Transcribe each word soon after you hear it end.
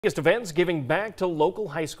Biggest events giving back to local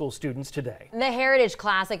high school students today. The Heritage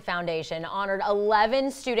Classic Foundation honored 11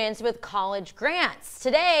 students with college grants.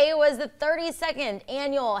 Today was the 32nd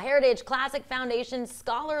annual Heritage Classic Foundation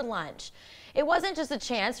Scholar Lunch. It wasn't just a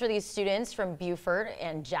chance for these students from Beaufort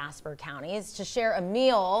and Jasper counties to share a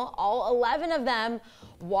meal. All 11 of them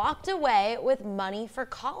walked away with money for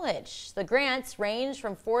college. The grants range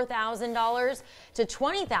from $4,000 to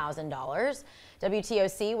 $20,000.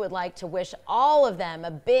 WTOC would like to wish all of them a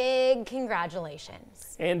big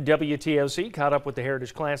congratulations. And WTOC caught up with the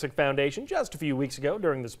Heritage Classic Foundation just a few weeks ago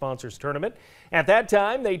during the sponsors tournament. At that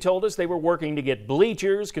time, they told us they were working to get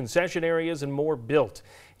bleachers, concession areas, and more built.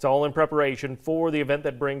 It's all in preparation for the event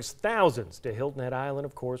that brings thousands to Hilton Head Island.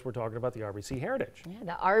 Of course, we're talking about the RBC Heritage. Yeah,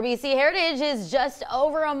 the RBC Heritage is just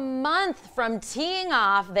over a month from teeing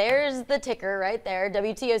off. There's the ticker right there.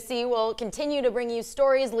 WTOC will continue to bring you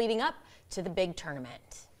stories leading up to the big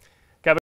tournament.